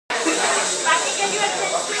I can get your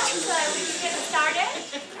attention so we can get started.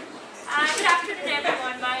 Good afternoon,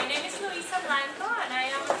 everyone. My name is Luisa Blanco, and I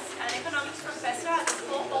am an economics professor at the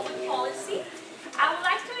School of Public Policy. I would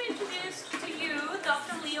like to introduce to you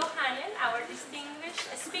Dr. Ohanian, our distinguished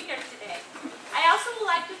speaker today. I also would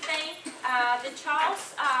like to thank the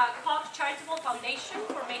Charles Koch Charitable Foundation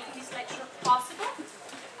for making this lecture possible.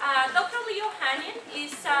 Dr. Ohanian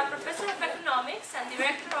is a professor of economics and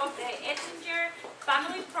director of the Ettinger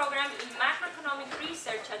Family Program in Macroeconomic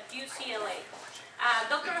Research at UCLA.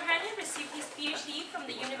 Dr. Ohanian received his PhD from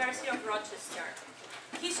the University of Rochester.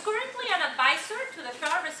 He's currently an advisor to the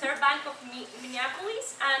Federal Reserve Bank of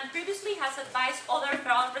Minneapolis and previously has advised other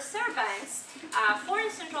Federal Reserve banks, foreign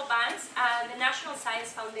central banks, and the National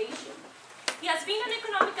Science Foundation. He has been an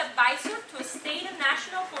economic advisor to state and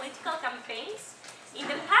national political campaigns. In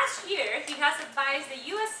the past year, he has advised the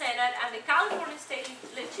U.S. Senate and the California State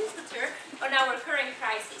Legislature on our current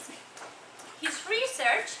crisis. His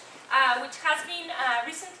research, which has been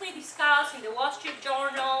recently discussed in the Wall Street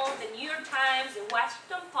Journal, the New York Times, the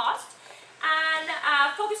Washington Post, and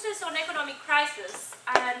focuses on economic crisis,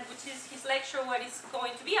 and which is his lecture what it's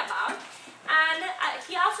going to be about. And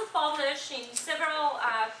he also published in several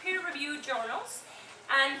peer-reviewed journals.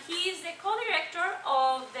 And he is the co-director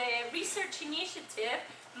of the research initiative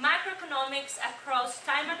Macroeconomics Across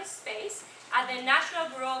Time and Space at the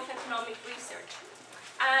National Bureau of Economic Research.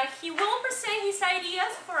 He will present his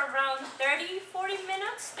ideas for around 30-40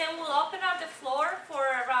 minutes, then we'll open up the floor for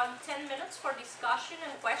around 10 minutes for discussion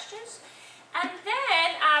and questions. And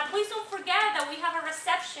then, please don't forget that we have a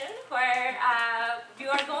reception where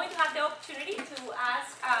you are going to have the opportunity to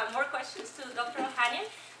ask more questions to Dr.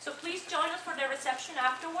 Ohanian. So please join us for the reception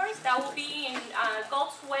afterwards. That will be in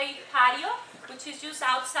Gulf's Way patio, which is just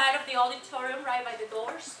outside of the auditorium, right by the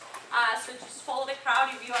doors. So just follow the crowd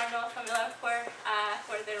if you are not familiar where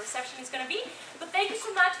the reception is going to be. But thank you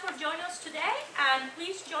so much for joining us today, and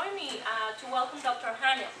please join me to welcome Dr.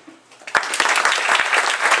 Ohanian.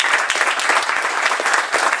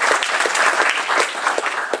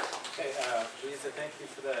 Lisa, thank you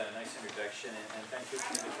for the nice introduction, and thank you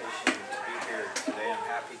for the invitation to be here today. I'm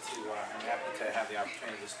happy to have the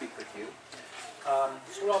opportunity to speak with you.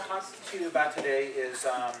 So what I'll talk to you about today is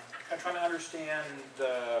I'm trying to understand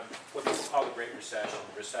what people call the Great Recession,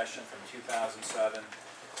 the recession from 2007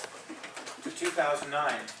 to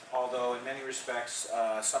 2009, although in many respects,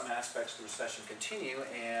 some aspects of the recession continue,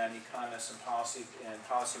 and economists and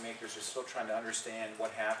policymakers are still trying to understand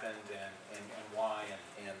what happened and why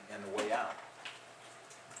and the way out.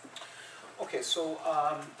 Okay, so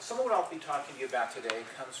some of what I'll be talking to you about today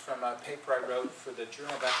comes from a paper I wrote for the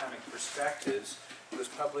Journal of Economic Perspectives. It was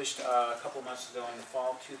published a couple months ago in the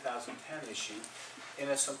fall 2010 issue in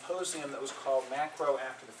a symposium that was called Macro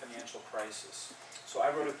After the Financial Crisis. So I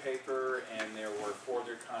wrote a paper, and there were 4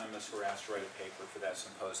 other economists who were asked to write a paper for that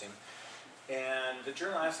symposium. And the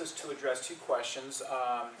journal asked us to address 2 questions.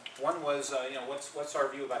 One was, what's our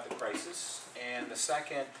view about the crisis? And the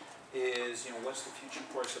second is, what's the future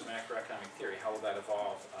course of macroeconomic theory? How will that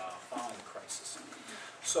evolve following the crisis?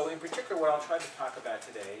 So in particular, what I'll try to talk about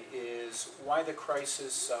today is why the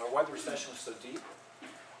crisis, why the recession was so deep,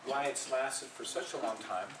 why it's lasted for such a long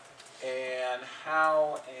time, and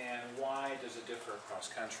how and why does it differ across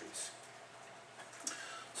countries.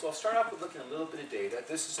 So I'll start off with looking at a little bit of data.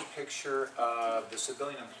 This is a picture of the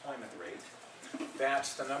civilian employment rate.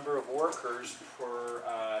 That's the number of workers per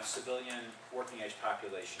civilian working age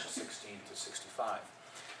population, 16 to 65.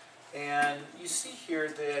 And you see here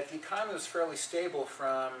that the economy was fairly stable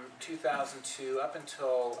from 2002 up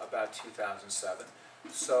until about 2007.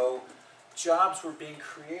 So jobs were being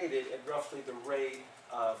created at roughly the rate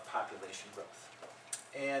of population growth.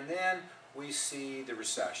 And then we see the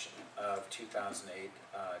recession of 2008-2009.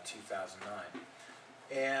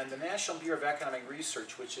 And the National Bureau of Economic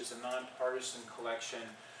Research, which is a nonpartisan collection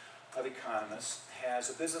of economists, has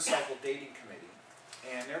a business cycle dating committee.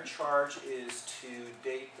 And their charge is to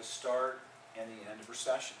date the start and the end of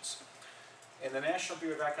recessions. And the National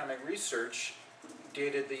Bureau of Economic Research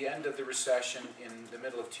dated the end of the recession in the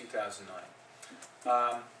middle of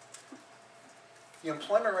 2009. The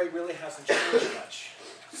employment rate really hasn't changed much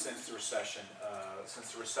since the recession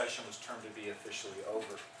was termed to be officially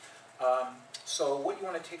over. So what you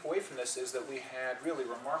want to take away from this is that we had really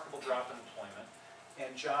remarkable drop in employment,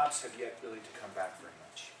 and jobs have yet really to come back very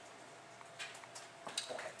much.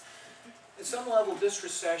 Okay. At some level, this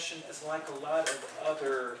recession is like a lot of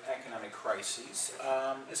other economic crises.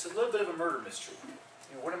 It's a little bit of a murder mystery.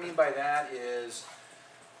 What I mean by that is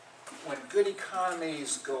when good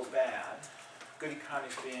economies go bad, good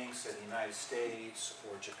economies being, say, the United States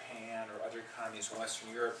or Japan or other economies in Western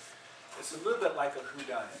Europe, It's a little bit like a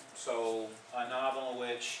whodunit. So a novel in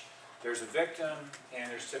which there's a victim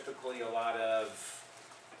and there's typically a lot of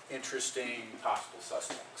interesting possible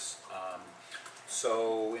suspects.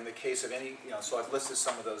 So in the case of any, so I've listed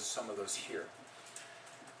some of those here.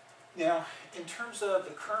 Now, in terms of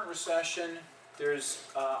the current recession, there's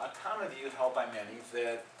a common view held by many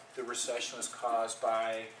that the recession was caused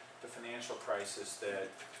by the financial crisis that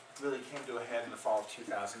really came to a head in the fall of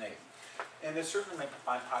 2008. And this certainly may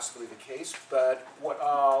possibly be the case, but what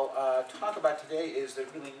I'll talk about today is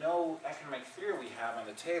that really no economic theory we have on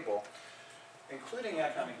the table, including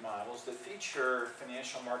economic models that feature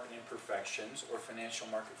financial market imperfections or financial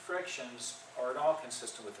market frictions, are at all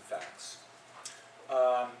consistent with the facts.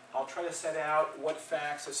 I'll try to set out what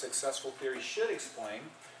facts a successful theory should explain,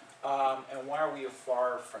 and why are we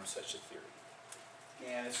far from such a theory.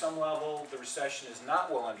 And at some level, the recession is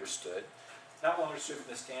not well understood from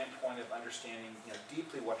the standpoint of understanding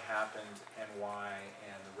deeply what happened and why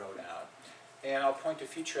and the road out. And I'll point to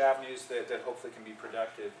future avenues that hopefully can be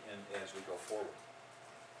productive as we go forward.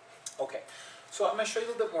 Okay, so I'm going to show you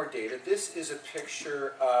a little bit more data. This is a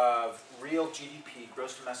picture of real GDP,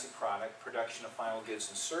 gross domestic product, production of final goods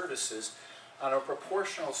and services on a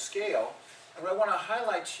proportional scale. And what I want to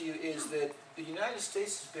highlight to you is that the United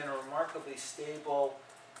States has been a remarkably stable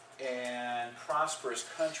and prosperous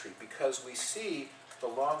country, because we see the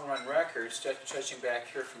long-run records stretching back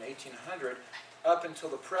here from 1800 up until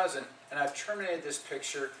the present, and I've terminated this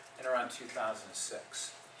picture in around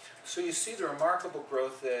 2006. So you see the remarkable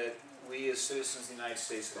growth that we as citizens of the United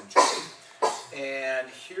States have enjoyed. And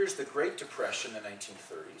here's the Great Depression in the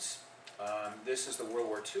 1930s. This is the World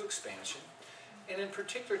War II expansion. And in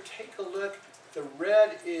particular, take a look. The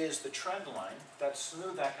red is the trend line, that's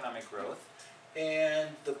smooth economic growth, and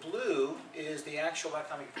the blue is the actual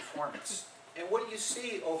economic performance. And what you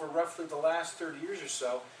see over roughly the last 30 years or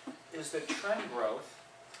so is that trend growth,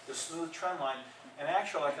 the smooth trend line, and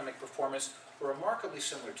actual economic performance were remarkably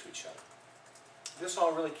similar to each other. This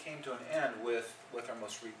all really came to an end with our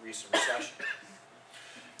most recent recession.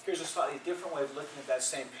 Here's a slightly different way of looking at that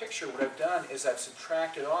same picture. What I've done is I've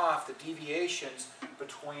subtracted off the deviations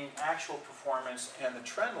between actual performance and the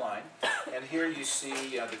trend line. And here you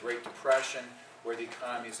see the Great Depression, where the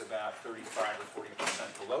economy is about 35 or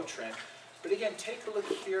 40% below trend. But again, take a look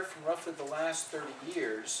here from roughly the last 30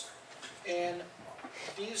 years. And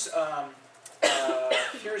these,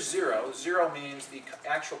 here's zero. Zero means the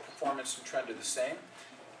actual performance and trend are the same.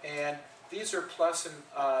 And these are plus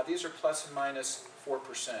and minus 4%.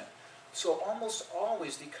 So almost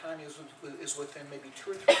always the economy is within maybe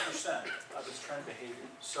 2 or 3% of its trend behavior.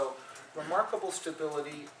 So remarkable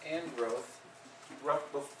stability and growth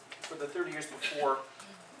for the 30 years before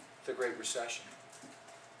the Great Recession.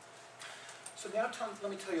 So now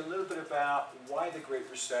let me tell you a little bit about why the Great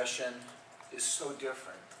Recession is so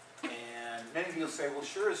different. And many of you will say, well,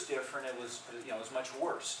 sure it's different. It was much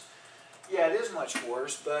worse. Yeah, it is much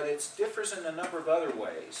worse, but it differs in a number of other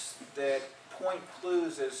ways that point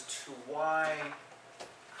clues as to why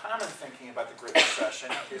common thinking about the Great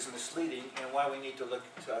Recession is misleading and why we need to look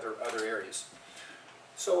to other areas.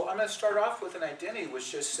 So I'm going to start off with an identity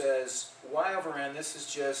which just says Y over N. This is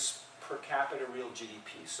just per capita real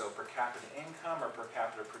GDP. So per capita income or per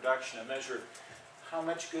capita production, a measure of how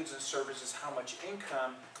much goods and services, how much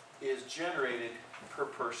income is generated per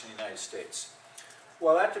person in the United States.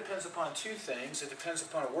 Well, that depends upon two things. It depends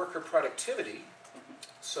upon worker productivity,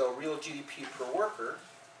 so real GDP per worker,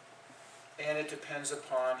 and it depends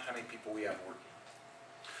upon how many people we have working.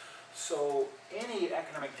 So any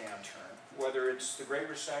economic downturn, whether it's the Great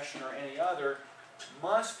Recession or any other,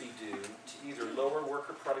 must be due to either lower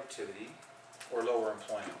worker productivity or lower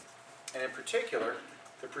employment. And in particular,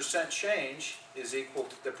 the percent change is equal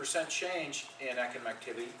to the percent change in economic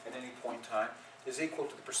activity at any point in time is equal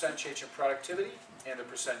to the percent change in productivity and the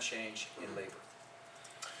percent change in labor.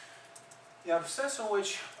 Now, the sense in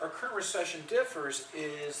which our current recession differs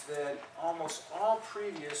is that almost all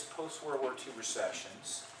previous post-World War II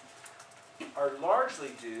recessions are largely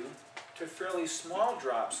due to fairly small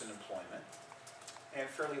drops in employment and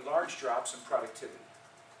fairly large drops in productivity.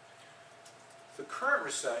 The current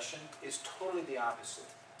recession is totally the opposite.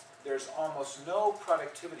 There's almost no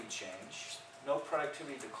productivity change, no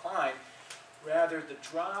productivity decline. Rather, the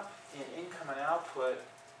drop in income and output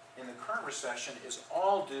in the current recession is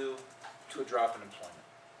all due to a drop in employment.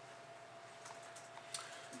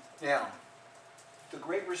 Now, the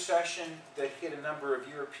Great Recession that hit a number of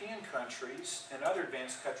European countries and other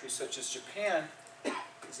advanced countries such as Japan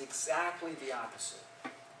is exactly the opposite.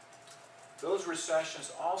 Those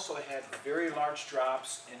recessions also had very large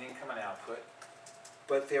drops in income and output,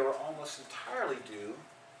 but they were almost entirely due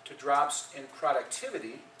to to drops in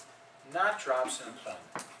productivity, not drops in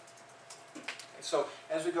employment. So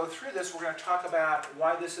as we go through this, we're going to talk about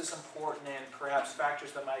why this is important and perhaps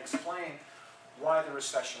factors that might explain why the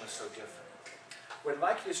recession was so different. What I'd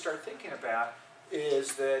like you to start thinking about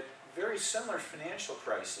is that very similar financial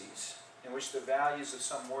crises in which the values of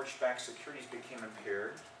some mortgage-backed securities became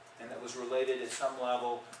impaired, and that was related at some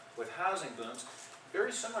level with housing booms,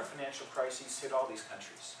 very similar financial crises hit all these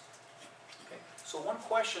countries. Okay? So one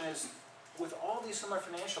question is, with all these similar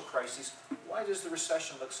financial crises, why does the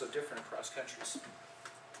recession look so different across countries?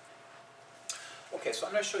 Okay, so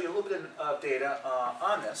I'm going to show you a little bit of data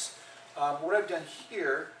on this. What I've done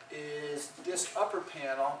here is this upper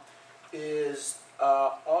panel is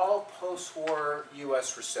all post-war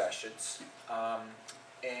U.S. recessions.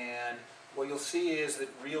 And what you'll see is that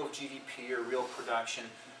real GDP or real production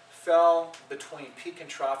fell between peak and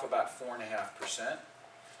trough about 4.5%.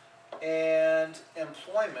 And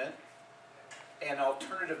employment, an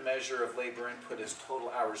alternative measure of labor input as total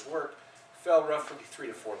hours worked, fell roughly 3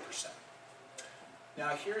 to 4%. Now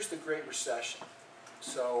here's the Great Recession.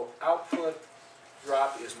 So output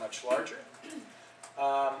drop is much larger,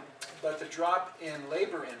 but the drop in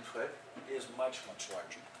labor input is much, much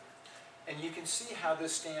larger. And you can see how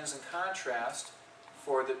this stands in contrast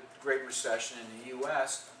for the Great Recession in the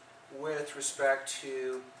U.S. with respect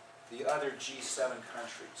to the other G7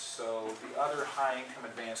 countries. So the other high-income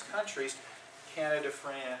advanced countries, Canada,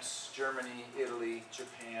 France, Germany, Italy,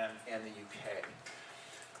 Japan, and the UK.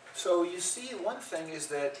 So you see one thing is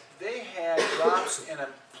that they had drops in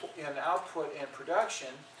output and production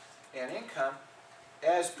and income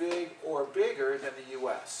as big or bigger than the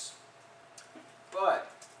U.S. But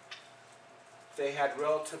they had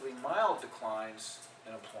relatively mild declines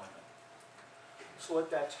in employment. So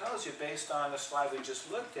what that tells you, based on the slide we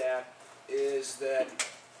just looked at, is that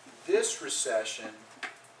this recession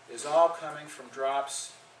is all coming from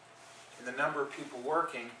drops in the number of people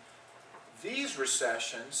working. These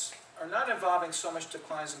recessions are not involving so much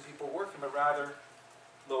declines in people working, but rather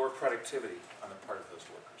lower productivity on the part of those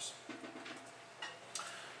workers.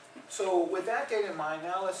 So with that data in mind,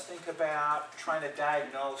 now let's think about trying to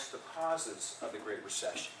diagnose the causes of the Great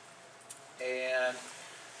Recession. And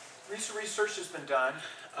recent research has been done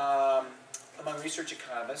among research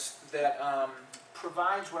economists that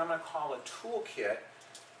provides what I'm going to call a toolkit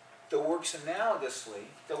that works analogously,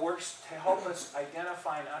 that works to help us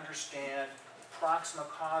identify and understand proximate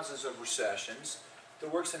causes of recessions, that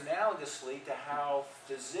works analogously to how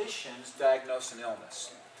physicians diagnose an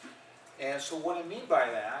illness. And so what I mean by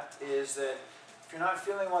that is that if you're not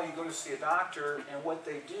feeling well, you go to see a doctor, and what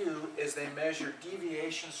they do is they measure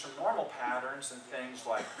deviations from normal patterns in things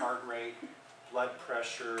like heart rate, blood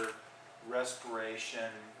pressure,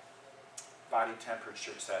 respiration, body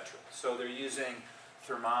temperature, etc. So they're using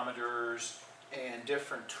thermometers and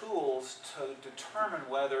different tools to determine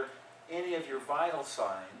whether any of your vital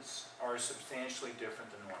signs are substantially different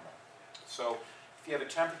than normal. So if you have a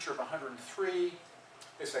temperature of 103,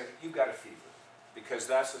 they say you've got a fever, because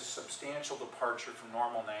that's a substantial departure from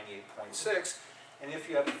normal 98.6. And if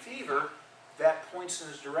you have a fever, that points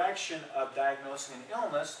in the direction of diagnosing an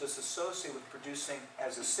illness that's associated with producing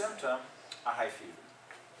as a symptom a high fever.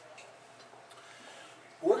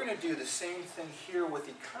 We're going to do the same thing here with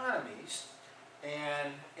economies,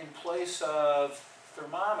 and in place of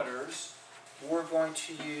thermometers, we're going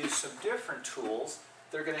to use some different tools.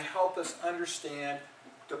 They're going to help us understand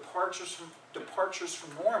departures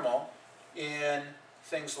from normal in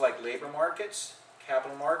things like labor markets,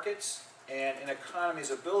 capital markets, and an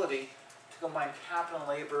economy's ability to combine capital and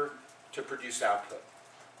labor to produce output.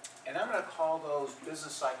 And I'm going to call those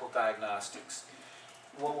business cycle diagnostics.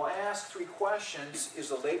 Well, we'll ask three questions. Is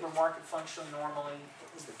the labor market functioning normally?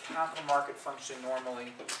 Is the capital market functioning normally?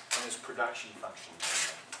 And is production functioning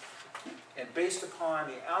normally? And based upon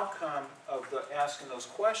the outcome of asking those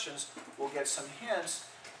questions, we'll get some hints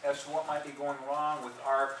as to what might be going wrong with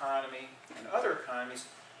our economy and other economies,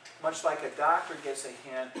 much like a doctor gets a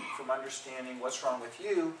hint from understanding what's wrong with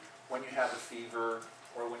you when you have a fever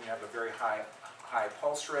or when you have a very high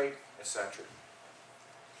pulse rate, etc.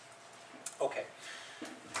 Okay.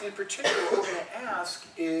 In particular, what we're going to ask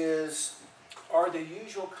is, are the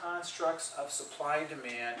usual constructs of supply and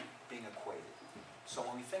demand being equated? So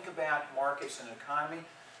when we think about markets and economy,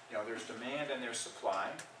 there's demand and there's supply.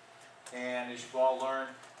 And as you've all learned,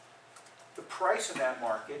 the price in that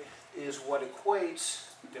market is what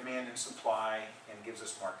equates demand and supply and gives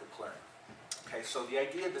us market clearing. Okay, so the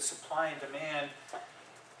idea that supply and demand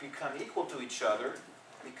become equal to each other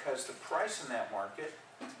because the price in that market,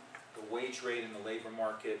 the wage rate in the labor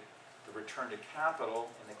market, the return to capital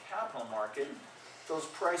in the capital market, those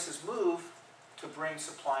prices move to bring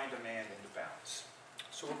supply and demand into balance.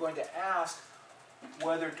 So we're going to ask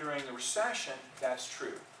whether during the recession that's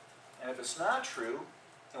true. And if it's not true,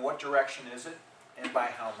 in what direction is it and by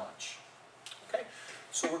how much? Okay,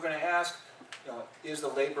 so we're going to ask, is the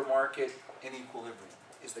labor market in equilibrium?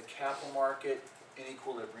 Is the capital market in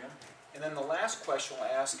equilibrium? And then the last question we'll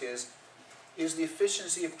ask is the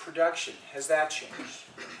efficiency of production, has that changed?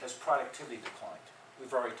 Has productivity declined?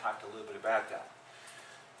 We've already talked a little bit about that.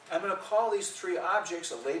 I'm going to call these three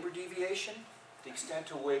objects a labor deviation, the extent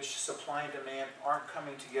to which supply and demand aren't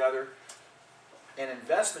coming together, an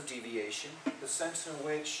investment deviation, the sense in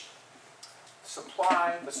which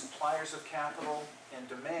supply, the suppliers of capital, and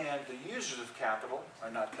demand, the users of capital,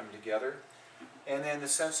 are not coming together, and then the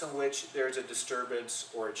sense in which there's a disturbance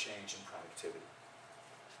or a change in productivity.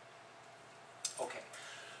 Okay,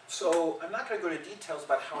 so I'm not going to go into details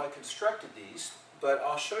about how I constructed these, but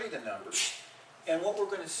I'll show you the numbers. And what we're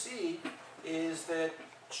going to see is that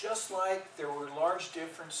just like there were large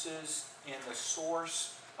differences in the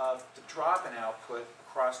source of the drop in output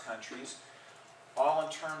across countries, all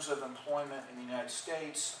in terms of employment in the United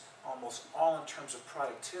States, almost all in terms of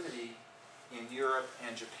productivity in Europe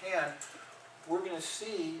and Japan, we're going to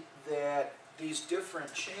see that these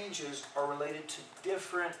different changes are related to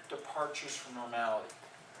different departures from normality.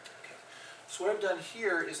 Okay. So what I've done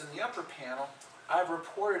here is in the upper panel, I've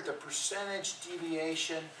reported the percentage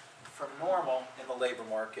deviation from normal in the labor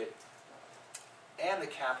market and the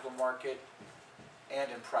capital market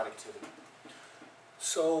and in productivity.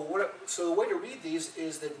 So the way to read these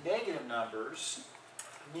is that negative numbers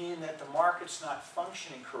mean that the market's not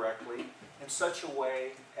functioning correctly in such a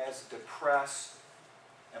way as to depress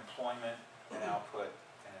employment and output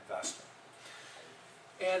and investment.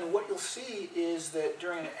 And what you'll see is that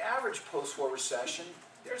during an average post-war recession,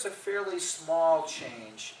 there's a fairly small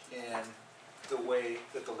change in the way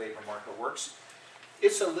that the labor market works.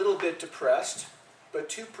 It's a little bit depressed, but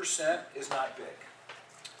 2% is not big.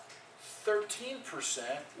 13%,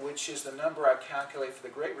 which is the number I calculate for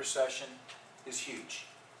the Great Recession, is huge.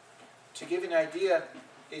 To give you an idea,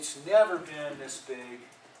 it's never been this big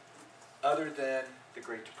other than the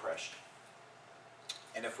Great Depression.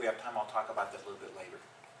 And if we have time, I'll talk about that a little bit later.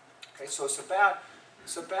 Okay, so it's about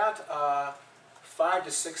 5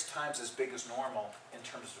 to 6 times as big as normal in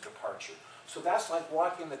terms of departure. So that's like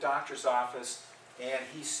walking in the doctor's office and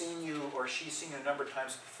he's seen you or she's seen you a number of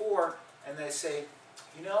times before, and they say,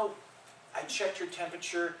 I checked your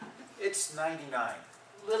temperature, it's 99.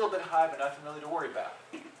 A little bit high, but nothing really to worry about.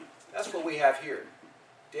 That's what we have here.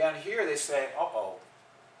 Down here they say, uh-oh,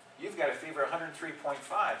 you've got a fever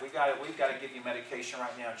 103.5. We've got to give you medication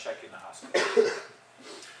right now and check you in the hospital.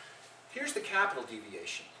 Here's the capital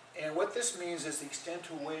deviation. And what this means is the extent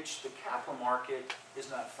to which the capital market is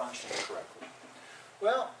not functioning correctly.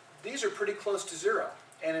 Well, these are pretty close to zero.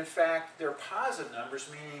 And in fact, they're positive numbers,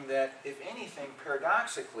 meaning that if anything,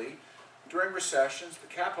 paradoxically, during recessions, the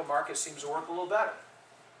capital market seems to work a little better.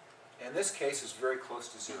 In this case, it's very close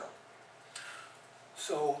to zero.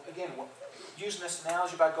 So again, using this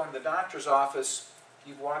analogy about going to the doctor's office,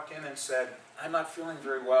 you've walked in and said, I'm not feeling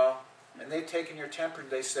very well, and they've taken your temperature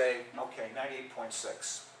and they say, okay,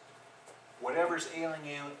 98.6. Whatever's ailing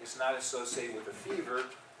you is not associated with a fever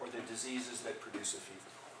or the diseases that produce a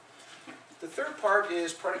fever. The third part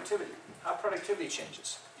is productivity, how productivity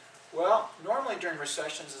changes. Well, normally during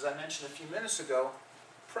recessions, as I mentioned a few minutes ago,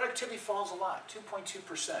 productivity falls a lot,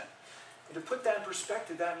 2.2%. And to put that in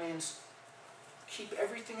perspective, that means keep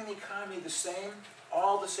everything in the economy the same,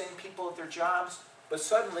 all the same people at their jobs, but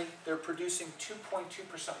suddenly they're producing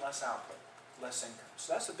 2.2% less output, less income.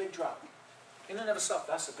 So that's a big drop. In and of itself,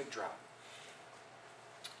 that's a big drop.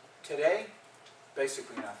 Today,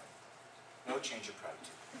 basically nothing. No change in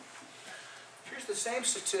productivity. Here's the same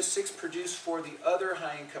statistics produced for the other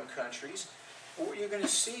high-income countries. What you're going to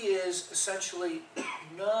see is essentially,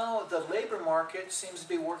 no, the labor market seems to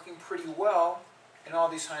be working pretty well in all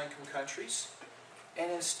these high-income countries, and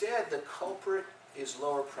instead the culprit is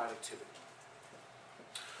lower productivity.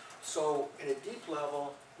 So at a deep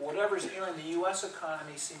level, whatever's ailing the U.S.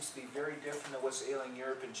 economy seems to be very different than what's ailing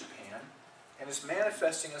Europe and Japan, and it's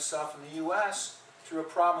manifesting itself in the U.S. through a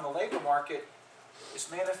problem in the labor market.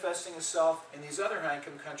 It's manifesting itself in these other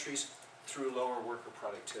high-income countries through lower worker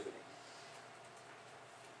productivity.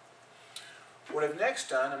 What I've next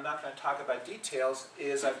done, I'm not going to talk about details,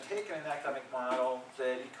 is I've taken an economic model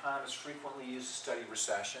that economists frequently use to study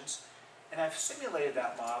recessions, and I've simulated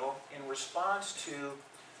that model in response to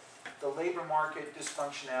the labor market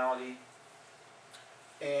dysfunctionality.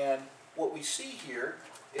 And what we see here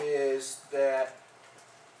is that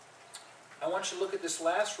I want you to look at this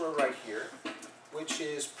last row right here. which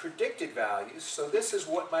is predicted values. So this is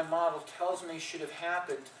what my model tells me should have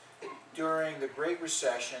happened during the Great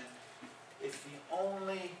Recession if the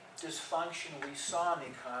only dysfunction we saw in the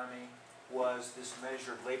economy was this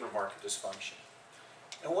measure of labor market dysfunction.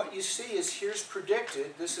 And what you see is here's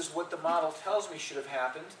predicted, this is what the model tells me should have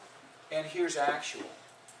happened, and here's actual.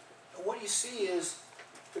 And what you see is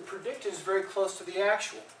the predicted is very close to the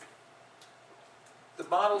actual. The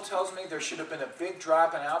model tells me there should have been a big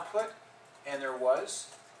drop in output, and there was.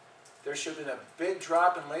 There should have been a big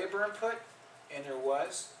drop in labor input, and there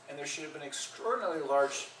was. And there should have been an extraordinarily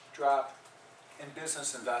large drop in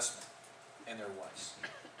business investment, and there was.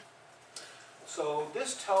 So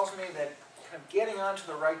this tells me that kind of getting onto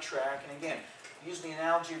the right track, and again, using the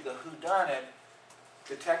analogy of the whodunit,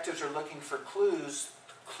 detectives are looking for clues.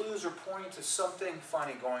 Clues are pointing to something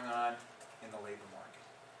funny going on in the labor market.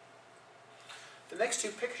 The next two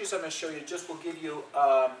pictures I'm going to show you just will give you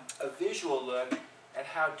a visual look at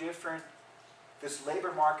how different this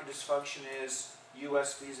labor market dysfunction is,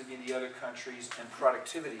 U.S. vis-a-vis the other countries, and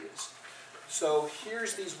productivity is. So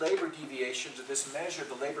here's these labor deviations of this measure of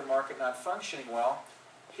the labor market not functioning well.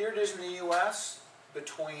 Here it is in the U.S.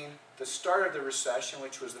 between the start of the recession,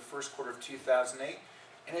 which was the first quarter of 2008,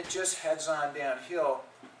 and it just heads on downhill.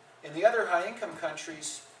 In the other high-income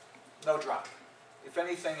countries, no drop. If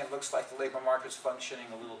anything, it looks like the labor market's functioning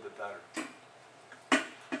a little bit better.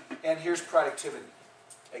 And here's productivity.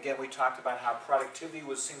 Again, we talked about how productivity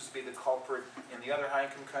seems to be the culprit in the other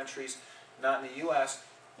high-income countries, not in the U.S.,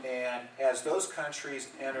 and as those countries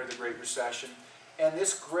enter the Great Recession, and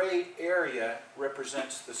this gray area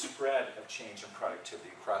represents the spread of change in productivity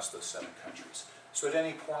across those 7 countries. So at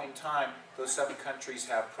any point in time, those 7 countries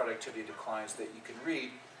have productivity declines that you can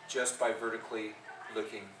read just by vertically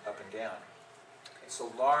looking up and down. Okay,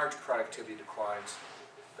 so large productivity declines,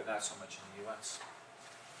 but not so much in the U.S.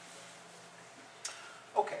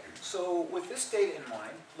 Okay, so with this data in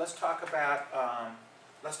mind, let's talk about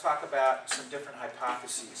some different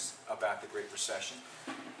hypotheses about the Great Recession.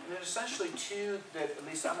 And there's essentially 2 that, at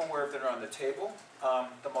least I'm aware of, that are on the table.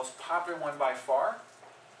 The most popular one by far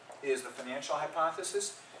is the financial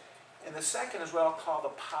hypothesis. And the second is what I'll call the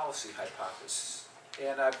policy hypothesis.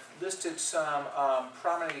 And I've listed some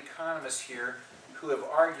prominent economists here who have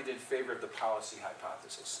argued in favor of the policy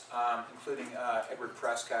hypothesis, including Edward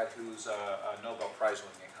Prescott, who's a Nobel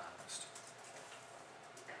Prize-winning economist.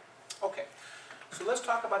 Okay, so let's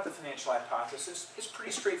talk about the financial hypothesis. It's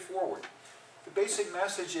pretty straightforward. The basic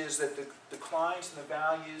message is that the declines in the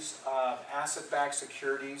values of asset-backed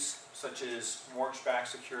securities, such as mortgage-backed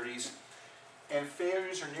securities, and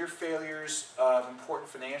failures or near failures of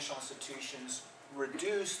important financial institutions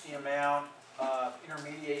reduce the amount of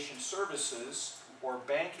intermediation services or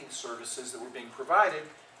banking services that were being provided,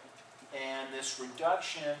 and this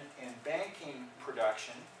reduction in banking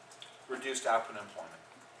production reduced output and employment.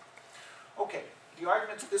 Okay, the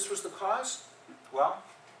argument that this was the cause? Well,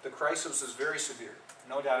 the crisis was very severe,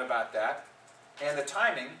 no doubt about that, and the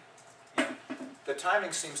timing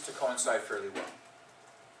seems to coincide fairly well.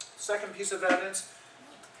 Second piece of evidence,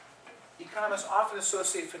 economists often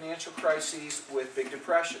associate financial crises with big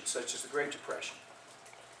depressions, such as the Great Depression.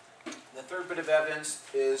 The third bit of evidence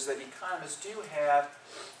is that economists do have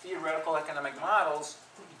theoretical economic models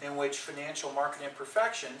in which financial market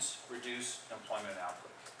imperfections reduce employment and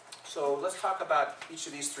output. So let's talk about each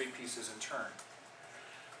of these 3 pieces in turn.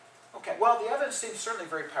 Okay, well, the evidence seems certainly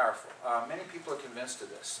very powerful. Many people are convinced of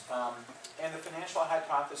this. And the financial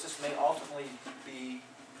hypothesis may ultimately be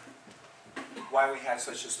why we had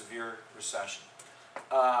such a severe recession.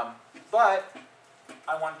 But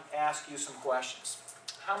I want to ask you some questions.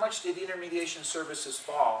 How much did intermediation services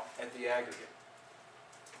fall at the aggregate?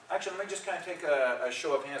 Actually, let me just kind of take a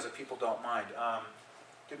show of hands if people don't mind.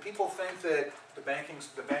 Do people think that the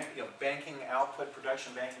banking output,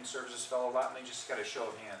 production banking services fell a lot? And they just got a show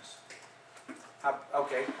of hands.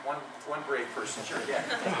 Okay, one brave person, sure, yeah.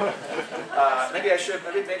 Maybe I should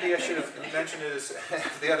have mentioned it as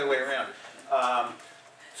the other way around.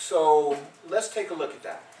 So let's take a look at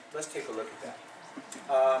that.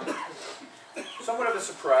 Somewhat of a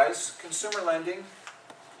surprise, consumer lending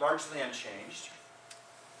largely unchanged,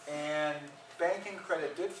 and banking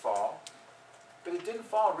credit did fall, but it didn't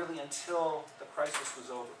fall really until the crisis was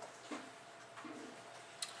over.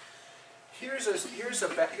 Here's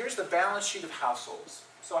the balance sheet of households.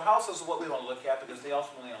 So households is what we want to look at because they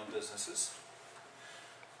ultimately own businesses.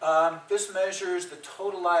 This measures the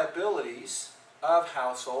total liabilities of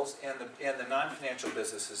households and the non-financial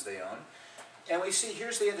businesses they own. And we see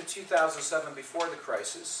here's the end of 2007 before the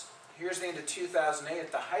crisis. Here's the end of 2008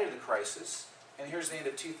 at the height of the crisis. And here's the end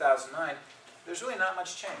of 2009. There's really not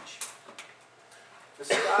much change.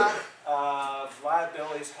 the stock of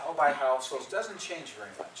liabilities held by households doesn't change very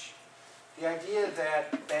much. The idea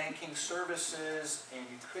that banking services and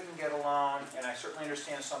you couldn't get a loan, and I certainly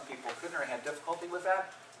understand some people couldn't or had difficulty with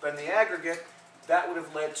that, but in the aggregate, that would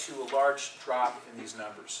have led to a large drop in these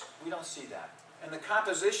numbers. We don't see that. And the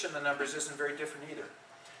composition of the numbers isn't very different either.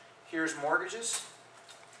 Here's mortgages,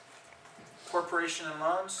 corporation and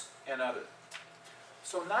loans, and other.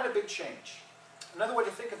 So not a big change. Another way to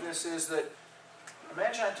think of this is that,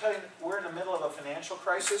 imagine I tell you we're in the middle of a financial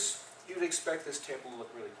crisis, you'd expect this table to look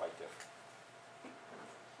really quite different.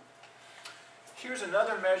 Here's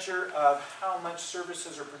another measure of how much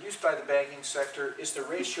services are produced by the banking sector is the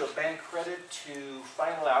ratio of bank credit to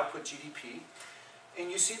final output GDP. And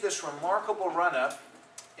you see this remarkable run-up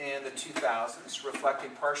in the 2000s, reflecting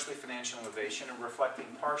partially financial innovation and reflecting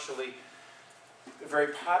partially the very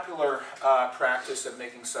popular practice of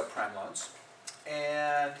making subprime loans.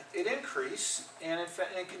 And it increased, and in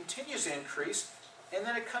fact, it continues to increase, and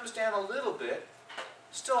then it comes down a little bit,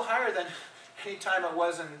 still higher than any time it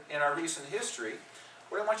was in our recent history.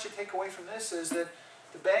 What I want you to take away from this is that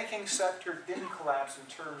the banking sector didn't collapse in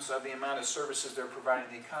terms of the amount of services they're providing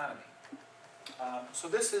to the economy. So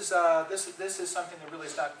this is something that really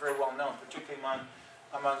is not very well known, particularly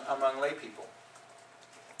among lay people.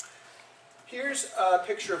 Here's a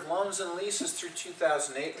picture of loans and leases through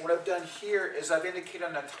 2008. What I've done here is I've indicated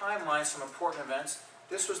on a timeline some important events.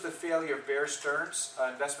 This was the failure of Bear Stearns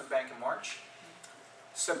investment bank in March.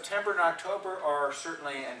 September and October are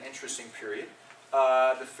certainly an interesting period.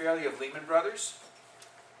 The failure of Lehman Brothers,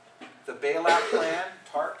 the bailout plan,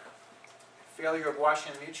 TARP, failure of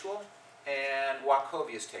Washington Mutual, and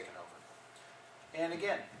Wachovia has taken over. And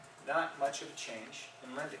again, not much of a change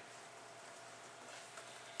in lending.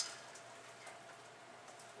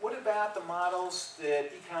 What about the models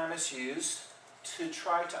that economists use to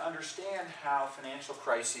try to understand how financial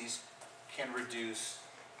crises can reduce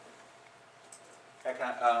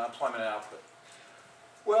employment and output?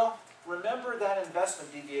 Well, remember that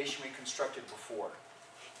investment deviation we constructed before.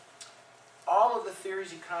 All of the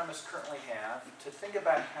theories economists currently have to think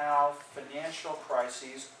about how financial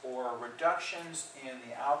crises or reductions in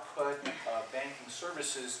the output of banking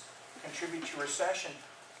services contribute to recession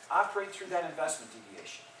operate through that investment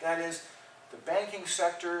deviation. That is, the banking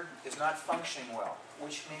sector is not functioning well,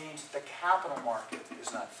 which means the capital market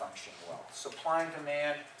is not functioning well. Supply and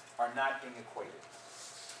demand are not being equated.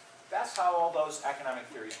 That's how all those economic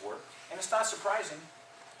theories work. And it's not surprising.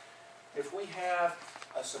 If we have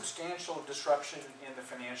a substantial disruption in the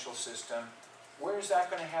financial system, where is that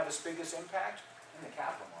going to have its biggest impact? In the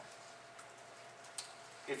capital market.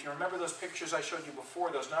 If you remember those pictures I showed you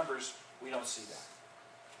before, those numbers, we don't see that.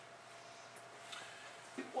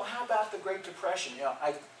 Well, how about the Great Depression? You know,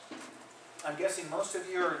 I'm guessing most of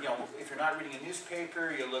you are, if you're not reading a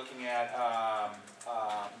newspaper, you're looking at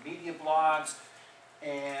media blogs,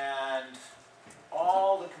 and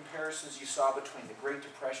all the comparisons you saw between the Great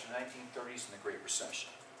Depression in the 1930s and the Great Recession.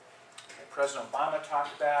 Okay, President Obama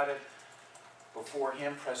talked about it. Before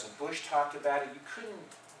him, President Bush talked about it. You couldn't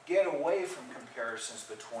get away from comparisons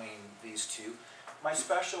between these two. My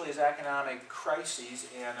specialty is economic crises,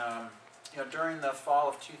 and during the fall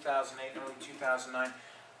of 2008 and early 2009,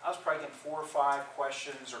 I was probably getting 4 or 5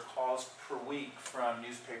 questions or calls per week from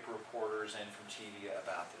newspaper reporters and from TV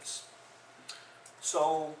about this.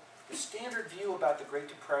 So the standard view about the Great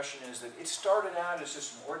Depression is that it started out as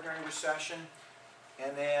just an ordinary recession,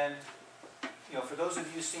 and then, for those of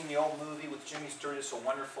you who've seen the old movie with Jimmy Stewart, It's a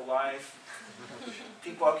Wonderful Life,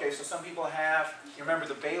 so some people have, you remember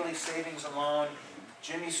the Bailey Savings and Loan,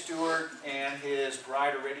 Jimmy Stewart and his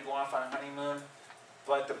bride are ready to go off on a honeymoon,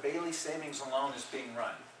 but the Bailey Savings and Loan is being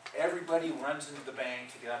run. Everybody runs into the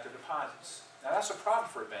bank to get out their deposits. Now that's a problem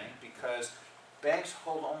for a bank because banks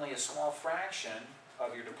hold only a small fraction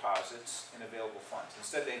of your deposits in available funds.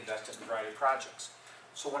 Instead, they invest in a variety of projects.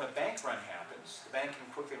 So when a bank run happens, the bank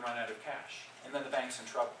can quickly run out of cash, and then the bank's in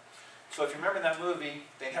trouble. So if you remember that movie,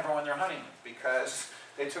 they never won their honeymoon because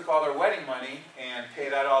they took all their wedding money and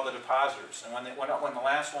paid out all the depositors. And when the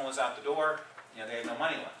last one was out the door, they had no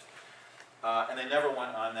money left. And they never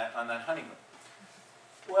went on that honeymoon.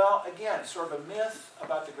 Well, again, sort of a myth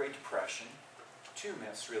about the Great Depression, 2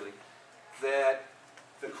 myths really, that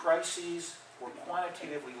the crises were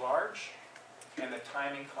quantitatively large and the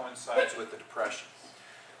timing coincides with the Depression.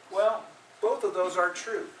 Well, both of those are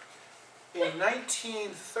true. In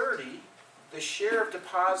 1930, the share of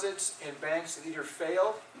deposits in banks that either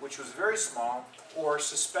failed, which was very small, or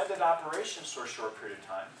suspended operations for a short period of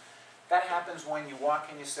time, that happens when you walk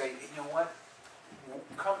in and you say, you know what,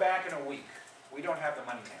 come back in a week. We don't have the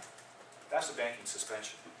money now. That's a banking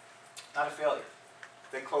suspension, not a failure.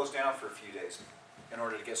 they closed down for a few days in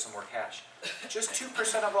order to get some more cash. Just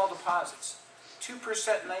 2% of all deposits. 2%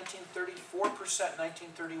 in 1930, 4% in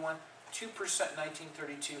 1931, 2% in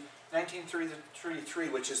 1932, 1933,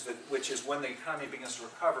 which is when the economy begins to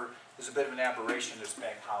recover, is a bit of an aberration. There's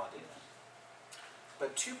bank holiday then.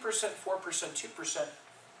 But 2%, 4%, 2%,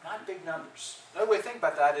 not big numbers. Another way to think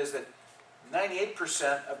about that is that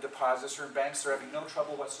 98% of deposits are in banks that are having no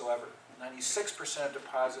trouble whatsoever. 96% of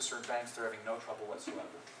deposits are in banks that are having no trouble whatsoever.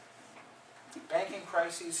 Banking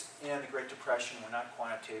crises and the Great Depression were not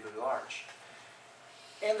quantitatively large.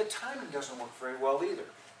 And the timing doesn't work very well either.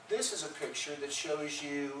 This is a picture that shows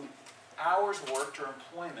you hours worked or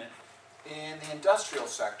employment in the industrial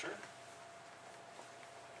sector.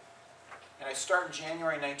 And I start in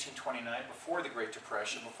January 1929, before the Great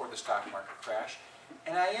Depression, before the stock market crash.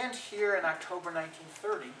 And I end here in October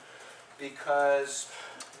 1930 because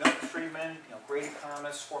Milton Friedman, great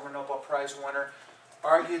economist, former Nobel Prize winner,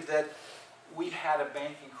 argued that we had a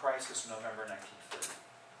banking crisis in November 1930.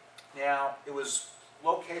 Now, it was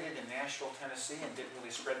located in Nashville, Tennessee, and didn't really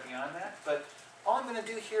spread beyond that. But all I'm going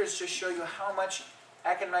to do here is just show you how much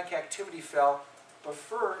economic activity fell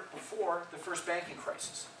before the first banking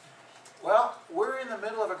crisis. Well, we're in the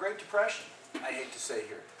middle of a Great Depression, I hate to say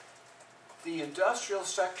here. The industrial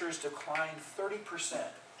sectors declined 30%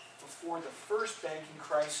 before the first banking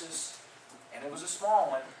crisis, and it was a small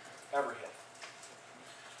one, ever hit.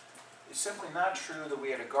 It's simply not true that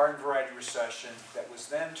we had a garden variety recession that was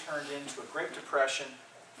then turned into a Great Depression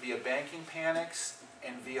via banking panics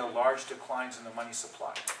and via large declines in the money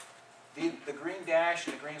supply. The green dash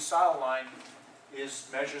and the green solid line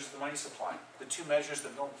measures the money supply, the two measures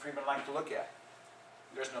that Milton Friedman liked to look at.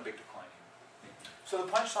 There's no big decline here. So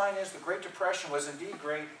the punchline is the Great Depression was indeed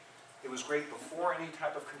great. It was great before any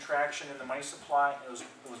type of contraction in the money supply. It was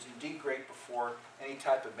indeed great before any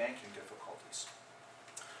type of banking difficulties.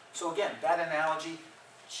 So again, that analogy,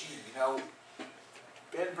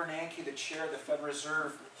 Ben Bernanke, the chair of the Federal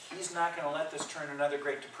Reserve, he's not going to let this turn another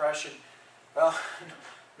Great Depression. Well,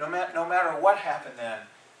 no matter what happened then,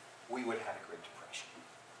 we would have had a Great Depression.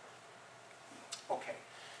 Okay,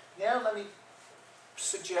 now let me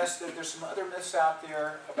suggest that there's some other myths out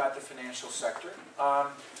there about the financial sector.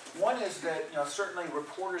 One is that certainly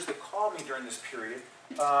reporters that called me during this period,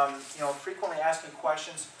 frequently asking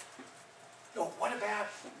questions. What about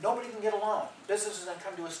nobody can get a loan? Businesses then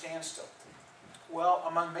come to a standstill. Well,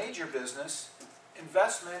 among major business,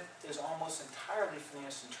 investment is almost entirely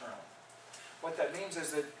financed internally. What that means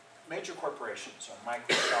is that major corporations,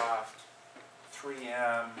 Microsoft,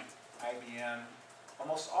 3M, IBM,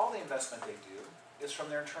 almost all the investment they do is from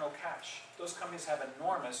their internal cash. Those companies have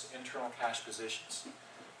enormous internal cash positions.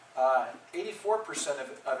 84%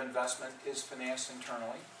 of investment is financed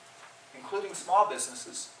internally, including small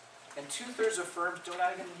businesses. And 2/3 of firms do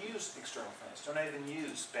not even use external finance, do not even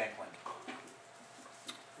use bank lending.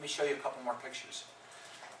 Let me show you a couple more pictures.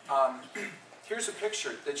 Here's a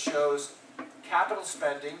picture that shows capital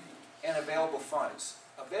spending and available funds.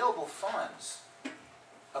 Available funds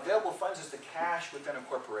is the cash within a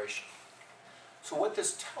corporation. So what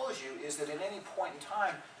this tells you is that at any point in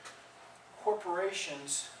time,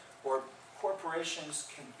 corporations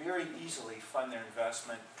can very easily fund their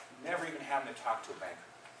investment, never even having to talk to a banker.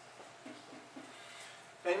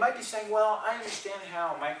 Now you might be saying, well, I understand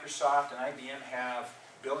how Microsoft and IBM have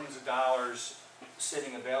billions of dollars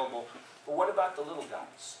sitting available, but what about the little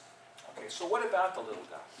guys? Okay, so what about the little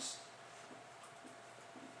guys?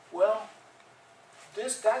 Well,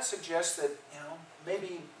 that suggests that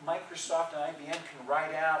maybe Microsoft and IBM can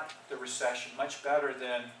ride out the recession much better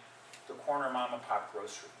than the corner mom and pop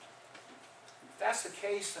grocery. If that's the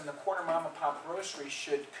case, then the corner mom and pop grocery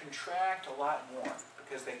should contract a lot more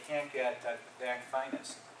because they can't get that bank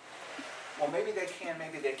financing. Well, maybe they can,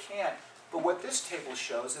 maybe they can't. But what this table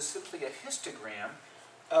shows is simply a histogram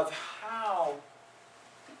of how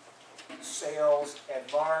sales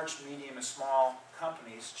at large, medium, and small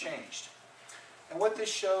companies changed. And what this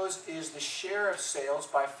shows is the share of sales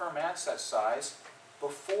by firm asset size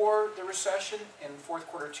before the recession in fourth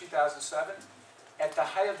quarter 2007, at the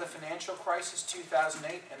height of the financial crisis,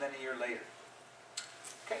 2008, and then a year later.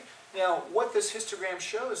 Okay. Now, what this histogram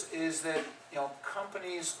shows is that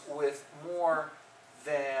companies with more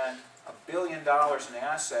than $1 billion in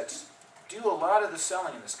assets do a lot of the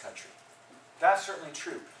selling in this country. That's certainly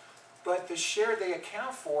true. But the share they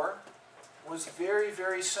account for was very,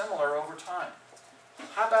 very similar over time.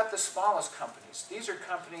 How about the smallest companies? These are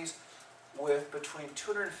companies with between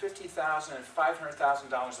 $250,000 and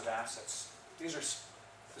 $500,000 of assets. These are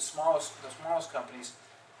the smallest companies.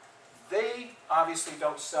 They obviously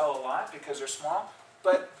don't sell a lot because they're small,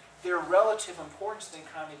 but their relative importance in the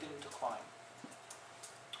economy didn't decline.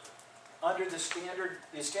 Under the standard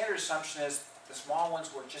assumption is the small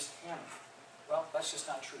ones were just hammered. Well, that's just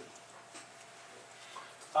not true.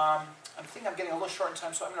 I think I'm getting a little short in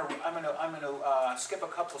time, so I'm going to skip a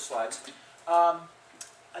couple of slides.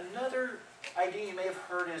 Another idea you may have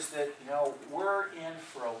heard is that we're in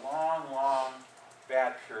for a long, long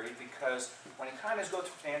bad period because when economies go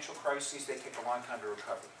through financial crises, they take a long time to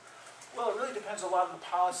recover. Well, it really depends a lot on the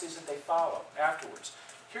policies that they follow afterwards.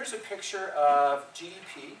 Here's a picture of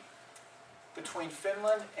GDP between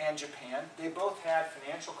Finland and Japan. They both had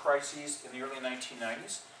financial crises in the early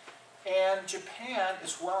 1990s. And Japan,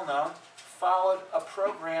 is well known, followed a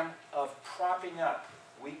program of propping up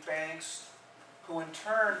weak banks, who in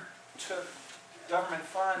turn took government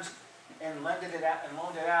funds and loaned it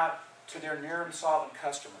out to their near insolvent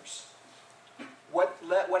customers. What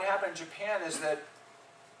happened in Japan is that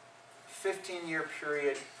 15-year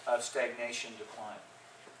period of stagnation decline.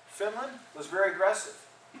 Finland was very aggressive.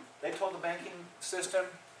 They told the banking system,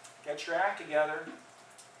 get your act together.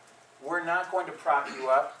 We're not going to prop you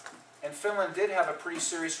up. And Finland did have a pretty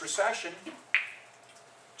serious recession.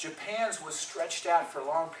 Japan's was stretched out for a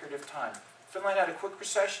long period of time. Finland had a quick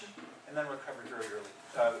recession and then recovered very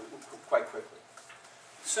early, quite quickly.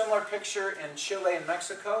 Similar picture in Chile and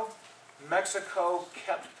Mexico. Mexico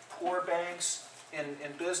kept poor banks in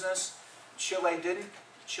business. Chile didn't.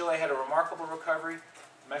 Chile had a remarkable recovery.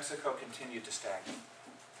 Mexico continued to stagnate.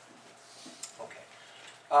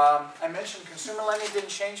 I mentioned consumer lending didn't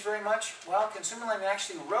change very much. Well, consumer lending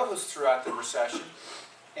actually rose throughout the recession.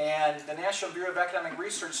 And the National Bureau of Economic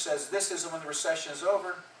Research says this is when the recession is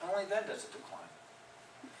over, and only then does it decline.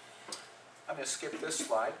 I'm going to skip this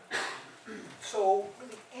slide. So,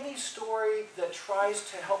 really, any story that tries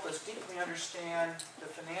to help us deeply understand the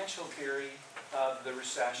financial theory of the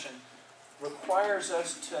recession requires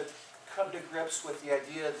us to come to grips with the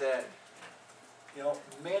idea that,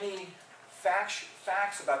 many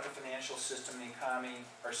facts about the financial system and the economy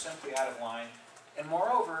are simply out of line. And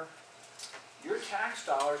moreover, your tax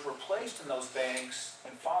dollars were placed in those banks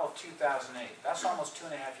in fall of 2008. That's almost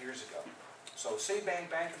 2.5 years ago. So Citibank,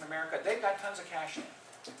 Bank of America, they've got tons of cash in.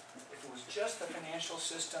 If it was just the financial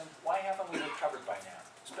system, why haven't we recovered by now?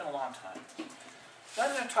 It's been a long time. Now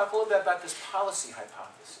I'm going to talk a little bit about this policy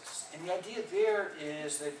hypothesis. And the idea there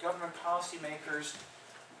is that government policymakers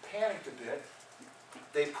panicked a bit.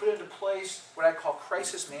 They put into place what I call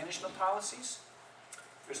crisis management policies.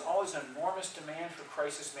 There's always an enormous demand for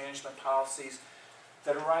crisis management policies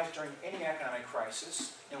that arise during any economic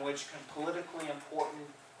crisis in which politically important,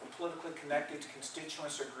 politically connected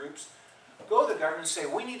constituents or groups go to the government and say,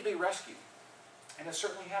 we need to be rescued. And it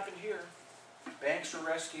certainly happened here. Banks were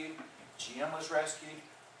rescued, GM was rescued,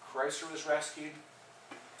 Chrysler was rescued.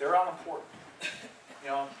 They're all important.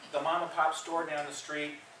 The mom and pop store down the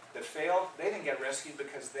street that failed, they didn't get rescued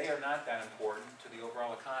because they are not that important to the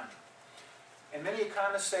overall economy. And many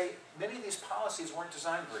economists say many of these policies weren't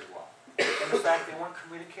designed very well. And in fact, they weren't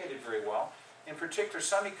communicated very well. In particular,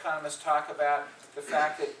 some economists talk about the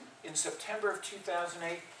fact that in September of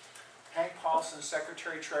 2008, Hank Paulson,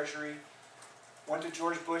 Secretary of Treasury, went to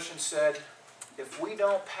George Bush and said, if we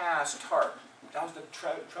don't pass TARP, that was the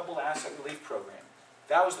Troubled Asset Relief Program.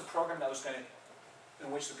 That was the program that was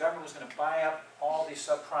in which the government was going to buy up all these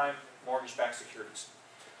subprime mortgage-backed securities.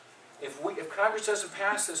 If Congress doesn't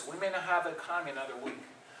pass this, we may not have an economy another week.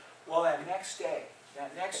 Well, that next day,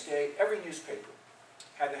 every newspaper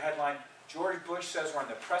had the headline, George Bush says we're on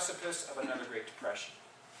the precipice of another Great Depression.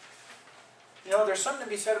 There's something to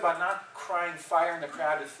be said about not crying fire in the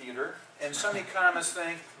crowded theater, and some economists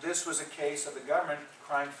think this was a case of the government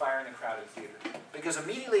crying fire in the crowded theater. Because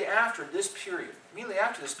immediately after this period,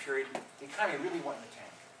 the economy really went in the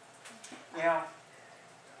tank. Now,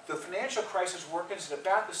 the financial crisis worked at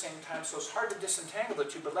about the same time, so it's hard to disentangle the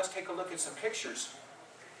two, but let's take a look at some pictures.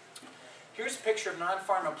 Here's a picture of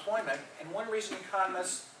non-farm employment, and one reason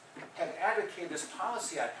economists have advocated this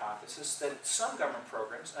policy hypothesis that some government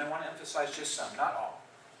programs, and I want to emphasize just some, not all,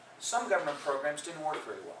 some government programs didn't work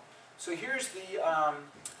very well. So here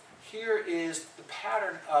is the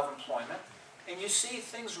pattern of employment, and you see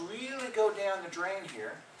things really go down the drain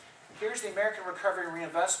here. Here's the American Recovery and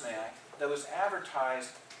Reinvestment Act that was advertised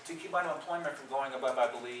to keep unemployment from going above, I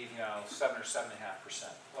believe, 7 or 7.5%.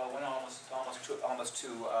 Well, it went almost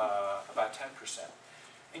to about 10%.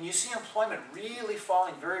 And you see employment really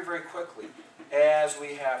falling very, very quickly as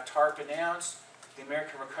we have TARP announced, the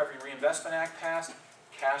American Recovery and Reinvestment Act passed,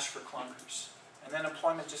 cash for clunkers. And then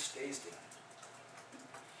employment just stays down.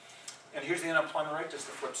 And here's the unemployment rate, just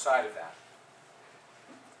the flip side of that.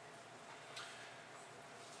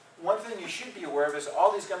 one thing you should be aware of is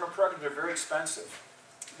all these government programs are very expensive.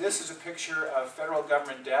 This is a picture of federal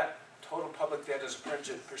government debt. Total public debt as a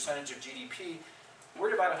percentage of GDP. We're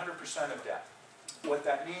at about 100% of debt. What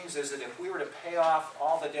that means is that if we were to pay off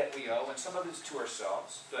all the debt we owe, and some of it is to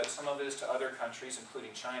ourselves, but some of it is to other countries,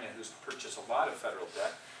 including China, who's purchased a lot of federal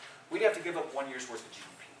debt, we'd have to give up 1 year's worth of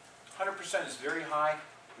GDP. 100% is very high.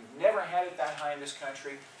 We've never had it that high in this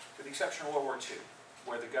country, with the exception of World War II,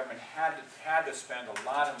 where the government had to spend a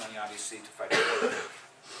lot of money, obviously, to fight the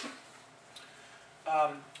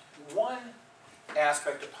war. One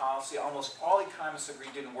aspect of policy, almost all economists agree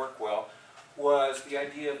didn't work well, was the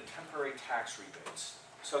idea of temporary tax rebates.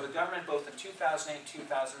 So the government, both in 2008 and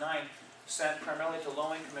 2009, sent primarily to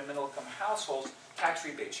low-income and middle-income households tax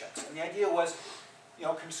rebate checks. And the idea was, you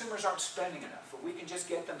know, consumers aren't spending enough, but we can just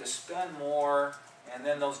get them to spend more, and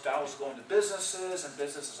then those dollars go into businesses, and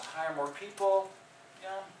businesses hire more people. You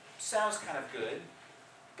know, sounds kind of good,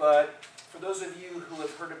 but for those of you who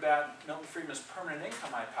have heard about Milton Friedman's permanent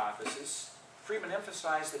income hypothesis, Friedman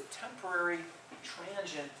emphasized that temporary,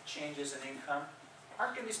 transient changes in income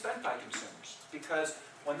aren't going to be spent by consumers, because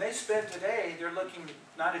when they spend today, they're looking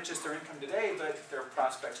not at just their income today, but their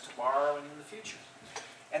prospects tomorrow and in the future.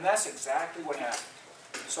 And that's exactly what happened.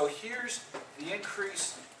 So here's the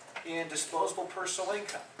increase in disposable personal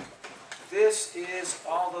income. This is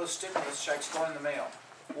all those stimulus checks going in the mail.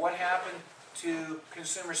 What happened to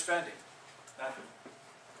consumer spending? Nothing.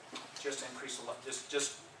 Just increased a lot.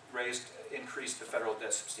 Increased the federal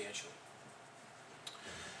debt substantially.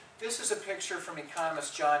 This is a picture from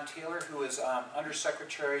economist John Taylor, who is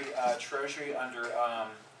Undersecretary Treasury under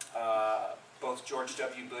both George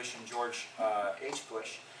W. Bush and George H.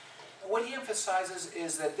 Bush. What he emphasizes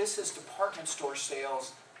is that this is department store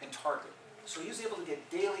sales in Target. So he was able to get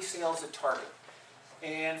daily sales at Target.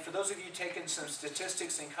 And for those of you taking some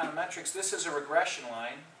statistics and econometrics, this is a regression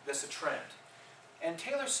line. That's a trend. And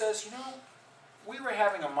Taylor says, you know, we were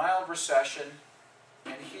having a mild recession,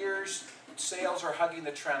 and here's sales are hugging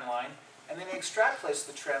the trend line, and then he extrapolates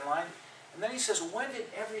the trend line, and then he says, when did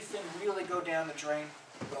everything really go down the drain?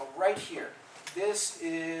 Well, right here. This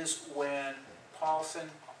is when Paulson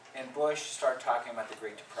and Bush start talking about the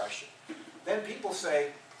Great Depression. Then people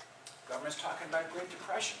say, government's talking about Great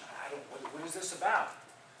Depression. What is this about?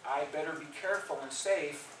 I better be careful and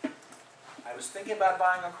safe. I was thinking about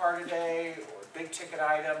buying a car today, or a big ticket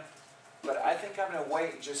item, but I think I'm going to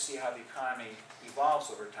wait and just see how the economy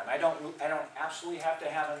evolves over time. I don't absolutely have to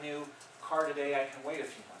have a new car today. I can wait a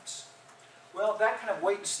few months. Well, that kind of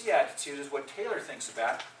wait-and-see attitude is what Taylor thinks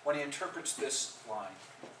about when he interprets this line.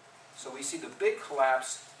 So we see the big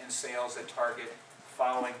collapse in sales at Target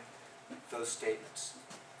following those statements.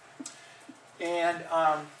 And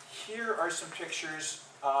here are some pictures.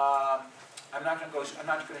 I'm not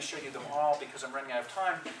going to show you them all because I'm running out of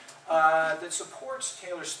time. That supports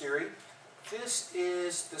Taylor's theory. This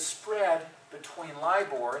is the spread between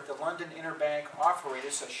LIBOR, the London Interbank Offer Rate.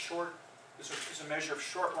 It's a measure of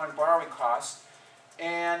short-run borrowing costs,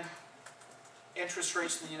 and interest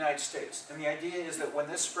rates in the United States. And the idea is that when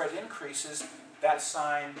this spread increases, that's a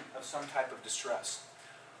sign of some type of distress.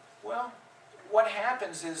 Well, what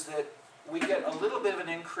happens is that we get a little bit of an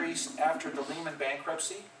increase after the Lehman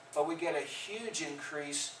bankruptcy, but we get a huge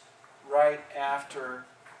increase right after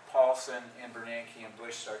Paulson and Bernanke and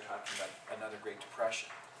Bush start talking about another Great Depression.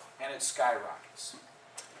 And it skyrockets.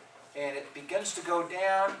 And it begins to go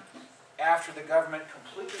down after the government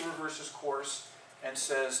completely reverses course and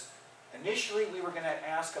says, initially we were going to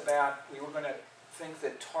think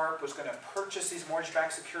that TARP was going to purchase these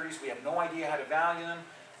mortgage-backed securities. We had no idea how to value them.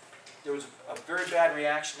 There was a very bad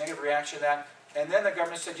reaction, negative reaction to that. And then the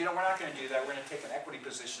government said, you know, we're not going to do that. We're going to take an equity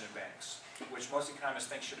position in banks, which most economists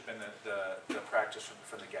think should have been the practice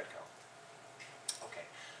from the get-go. Okay.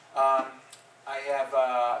 I'm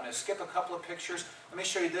going to skip a couple of pictures. Let me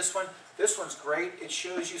show you this one. This one's great. It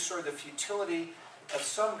shows you sort of the futility of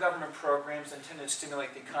some government programs intended to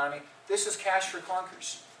stimulate the economy. This is cash for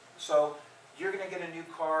clunkers. So you're going to get a new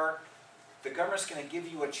car. The government's going to give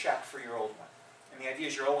you a check for your old one. And the idea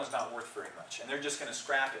is your old one's not worth very much, and they're just going to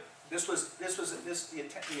scrap it. The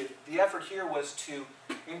effort here was to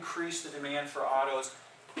increase the demand for autos,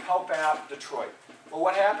 help out Detroit. Well,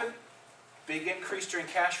 what happened? Big increase during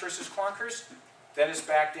cash versus clunkers. Then it's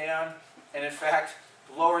back down, and in fact,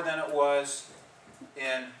 lower than it was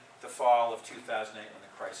in the fall of 2008 when the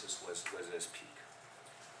crisis was at its peak.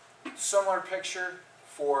 Similar picture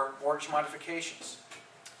for mortgage modifications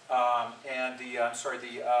and the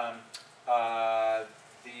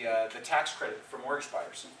tax credit for mortgage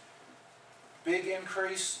buyers. Big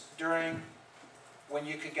increase during when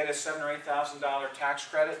you could get a $7,000 or $8,000 tax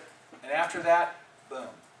credit, and after that, boom.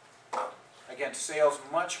 again, sales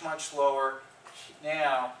much, much lower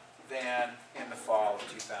now than in the fall of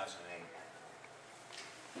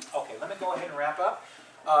 2008. Okay, let me go ahead and wrap up.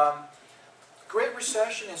 Great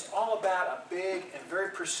Recession is all about a big and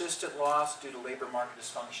very persistent loss due to labor market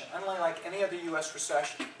dysfunction, unlike any other U.S.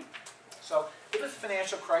 recession. So if it's a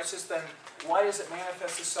financial crisis, then why does it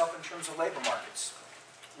manifest itself in terms of labor markets?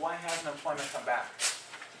 Why hasn't employment come back?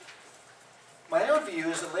 My own view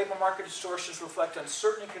is that labor market distortions reflect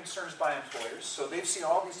uncertainty concerns by employers. So they've seen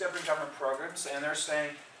all these different government programs, and they're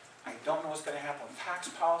saying, I don't know what's going to happen with tax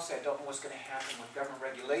policy, I don't know what's going to happen with government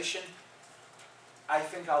regulation. I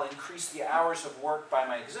think I'll increase the hours of work by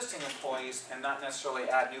my existing employees and not necessarily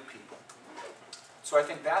add new people. So I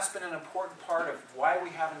think that's been an important part of why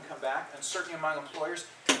we haven't come back, uncertainty among employers,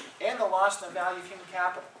 and the loss in the value of human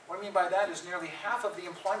capital. What I mean by that is nearly half of the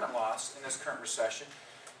employment loss in this current recession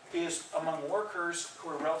is among workers who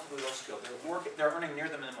are relatively low skilled. They're earning near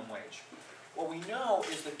the minimum wage. What we know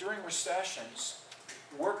is that during recessions,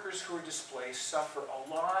 workers who are displaced suffer a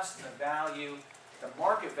loss in the value, the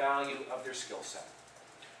market value of their skill set.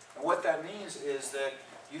 And what that means is that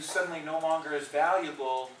you suddenly no longer as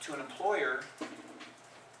valuable to an employer.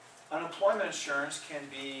 Unemployment insurance can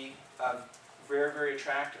be very, very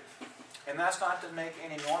attractive. And that's not to make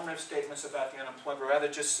any normative statements about the unemployed, but rather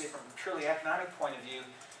just see from a purely economic point of view,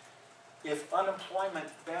 if unemployment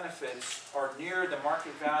benefits are near the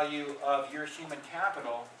market value of your human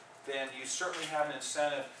capital, then you certainly have an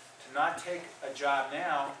incentive to not take a job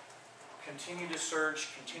now, continue to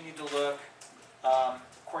search, continue to look.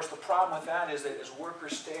 Of course, the problem with that is that as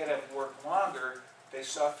workers stay at work longer, they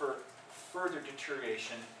suffer further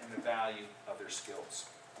deterioration in the value of their skills.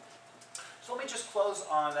 So let me just close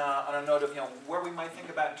on a note of where we might think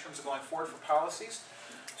about in terms of going forward for policies.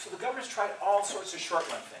 So the government's tried all sorts of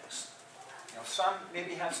short-run things. Some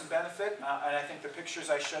maybe had some benefit, and I think the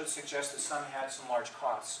pictures I showed suggest that some had some large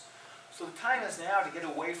costs. So the time is now to get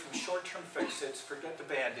away from short-term fix-its, forget the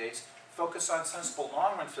Band-Aids, focus on sensible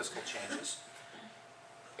long-run fiscal changes.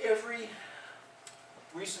 Every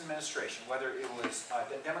recent administration, whether it was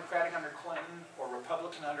Democratic under Clinton or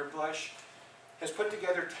Republican under Bush, has put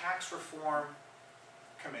together tax reform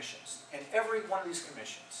commissions. And every one of these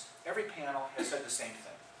commissions, every panel has said the same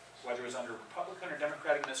thing, whether it was under Republican or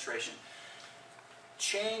Democratic administration.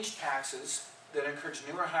 Change taxes that encourage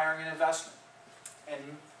newer hiring and investment, and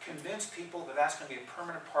convince people that that's going to be a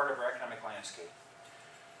permanent part of our economic landscape.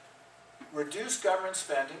 Reduce government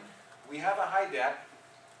spending. We have a high debt,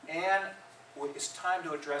 and it's time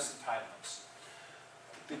to address entitlements.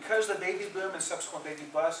 Because of the baby boom and subsequent baby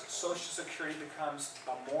bust, Social Security becomes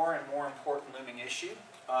a more and more important looming issue.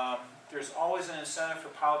 There's always an incentive for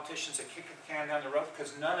politicians to kick the can down the road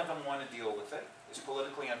because none of them want to deal with it. It's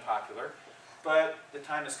politically unpopular. But the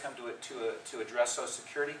time has come to address Social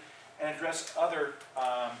Security and address other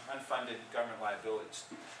unfunded government liabilities.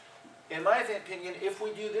 In my opinion, if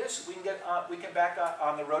we do this, we can back up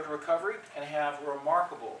on the road to recovery and have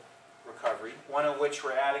remarkable recovery, one of which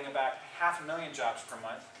we're adding about 500,000 jobs per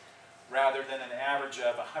month, rather than an average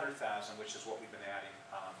of 100,000, which is what we've been adding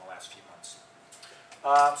the last few months.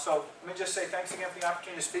 So let me just say thanks again for the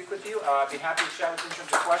opportunity to speak with you. I'd be happy to chat with you in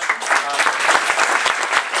terms of questions.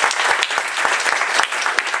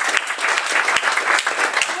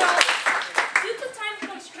 Due to time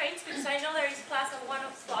constraints, because I know there is class at 1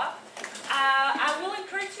 o'clock, I will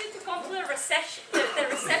encourage you to come to the reception. The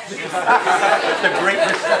reception. The great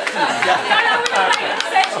reception. No,